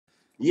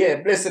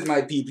Yeah, blessed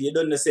my people. You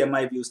don't know say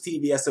My Views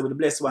TV. I say with the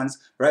blessed ones.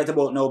 Right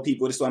about now,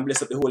 people, this one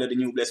bless up the whole of the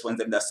new blessed ones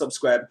them that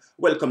subscribe.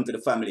 Welcome to the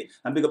family.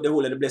 And big up the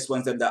whole of the blessed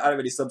ones them that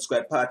already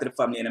subscribe, part of the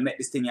family, and I make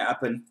this thing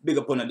happen. Big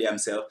up on the damn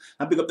self.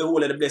 And big up the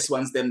whole of the blessed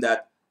ones them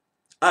that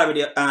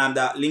already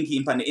that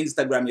linking on the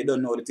Instagram, you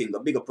don't know the thing,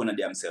 but big up on the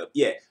damn self.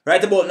 Yeah.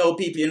 Right about now,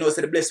 people, you know,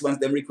 say the blessed ones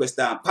them request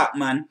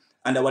Pak-Man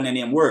and the one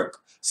name work.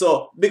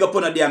 So, big up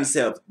on your damn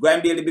self.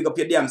 Grime Daily, big up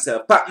your damn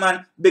self.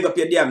 Pak-Man, big up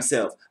your damn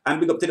self. And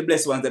big up to the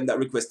blessed ones them that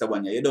request the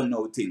one. You don't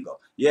know the thing.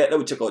 Yeah, let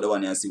me check out the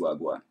one and see what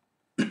go on.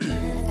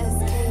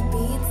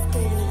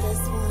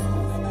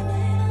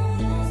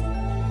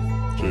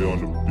 Jay on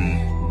the beat.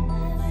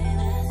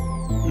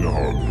 Your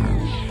heartbeat.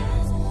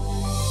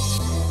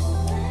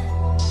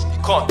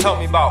 You can't tell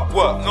me about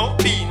work, no.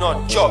 Being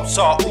on jobs,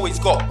 so I always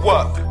got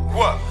work.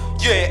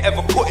 You ain't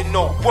ever put in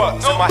no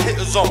work. So my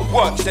hitters on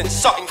works, then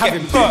something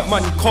having get big burnt.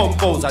 money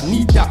combos, I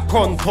need that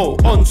pronto.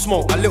 On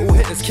smoke, my little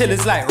hitters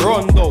killers like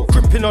Rondo.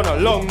 Gripping on a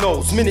long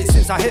nose, minutes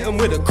since I hit him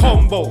with a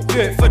combo. Do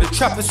it for the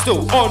trapper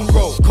still on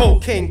road.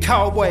 Cocaine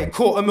cowboy,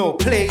 quarter mil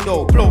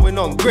Play-Doh. Blowing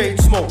on great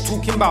smoke,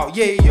 talking about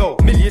yeah yo.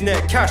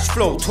 Millionaire cash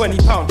flow,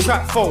 £20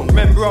 trap phone.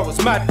 Remember I was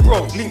mad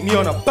broke, link me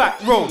on a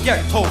back road.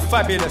 Get told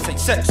fabulous, ain't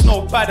sex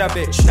no badder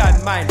bitch.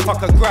 Stand mine,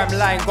 fuck a gram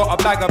line, got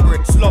a bag of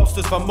bricks.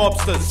 Lobsters for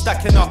mobsters,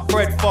 stacking up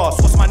bread fast.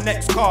 What's my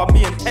next car?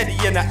 Me and Teddy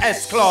in a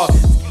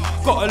S-Class.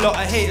 Got a lot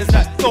of haters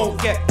that don't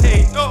get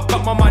paid.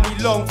 Got my money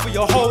long for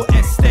your whole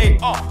estate.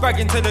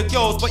 Bragging to the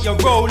girls, but your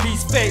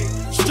rollies fake.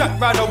 Strapped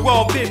round the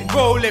world, been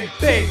rolling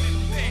big.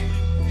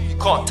 You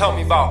can't tell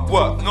me about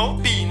work, no.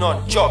 Being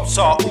on jobs,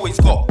 so I always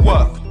got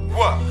work.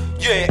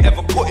 You ain't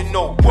ever put in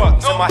no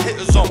work. So my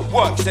hitters on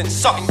works, then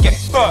something get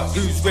burnt.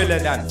 Who's realer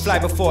than? Fly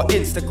before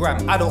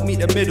Instagram. I don't meet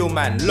the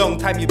middleman. Long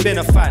time you been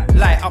a fan.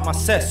 Light up my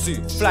cess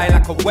suit. Fly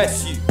like a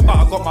West U. But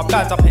I got my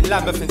bands up in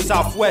Lambeth in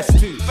Southwest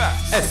too.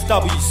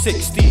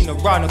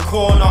 SW16 around the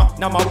corner.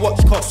 Now my watch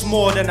costs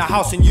more than a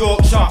house in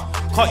Yorkshire.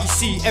 Can't you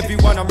see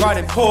everyone I'm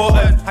riding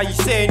important? How you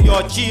saying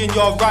you're G and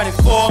you're riding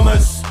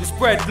formers? This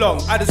bread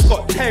long, I just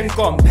got 10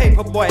 gone.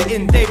 Paperboy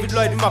in, David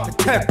Lloyd in my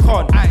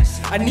Protectcon.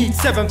 I need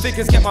 7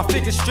 figures, get my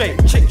figures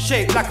straight. Chick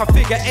shape like a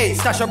figure 8,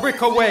 stash a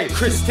brick away.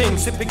 Chris Ting,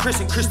 sipping Chris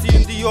and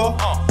Christian Dior.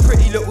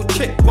 Pretty little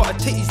chick, got her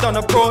titties done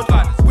abroad.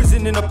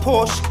 Whizzing in a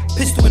Porsche,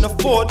 pistol in a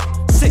Ford.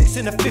 6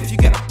 in a 5th, you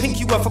get a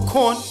pinky worth of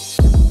corn.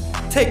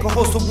 Take a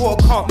horse to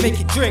water, can't make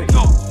it drink.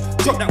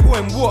 Drop that boy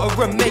in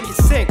water and make it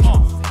sink.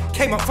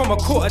 Came up from a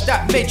quarter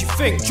that made you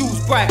think.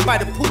 Jules bright by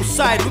the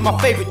poolside with my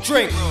favourite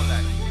drink.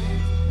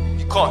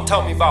 You can't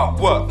tell me about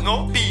work,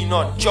 no. Being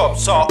on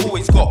jobs, so I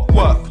always got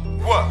work.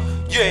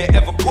 You ain't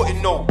ever put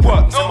in no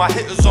work. So my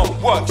hitters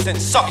on works, then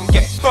something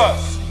get burnt.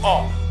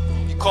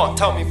 You can't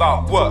tell me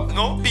about work,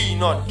 no.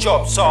 Being on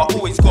jobs, so I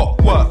always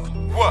got work.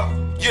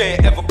 You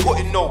ain't ever put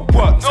in no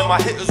work. So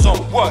my hitters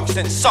on works,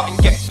 then something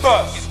get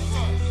burnt.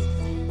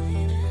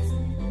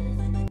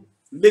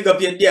 Big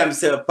up your damn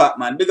self,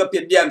 Pak-Man. Big up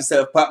your damn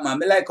self, Pak-Man.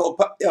 Me like how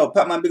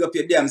Pak-Man, big up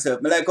your damn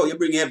self. Me like how you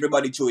bring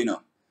everybody through, you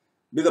know.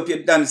 Big up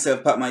your damn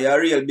self, Pak-Man. You're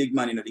a real big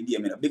man in the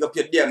game, you know. Big up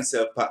your damn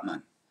self,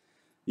 Pak-Man.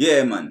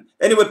 Yeah, man.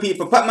 Anyway,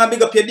 people, Pak-Man,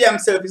 big up your damn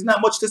self. It's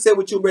not much to say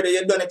with you, brother.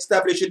 You done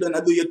establish, you done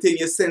do your thing.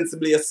 You're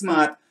sensible, you're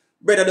smart.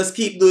 Brother, just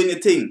keep doing your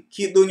thing.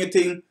 Keep doing your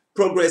thing.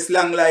 Progress,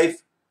 long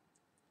life,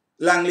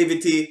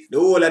 longevity, the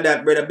whole of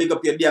that, brother. Big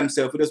up your damn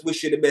self. We just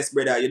wish you the best,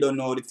 brother. You don't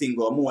know how the thing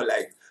go, more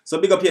like. So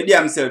big up your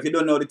damn self. You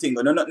don't know the thing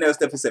go. No, nothing else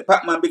to say.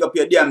 Pak-Man, big up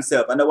your damn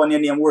self. And the one your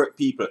name work,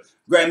 people.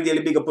 Grime Daily,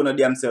 big up on your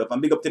damn self.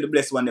 And big up to the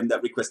blessed one them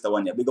that request the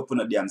one. Yeah. Big up on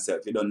your damn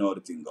self. You don't know how the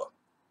thing go.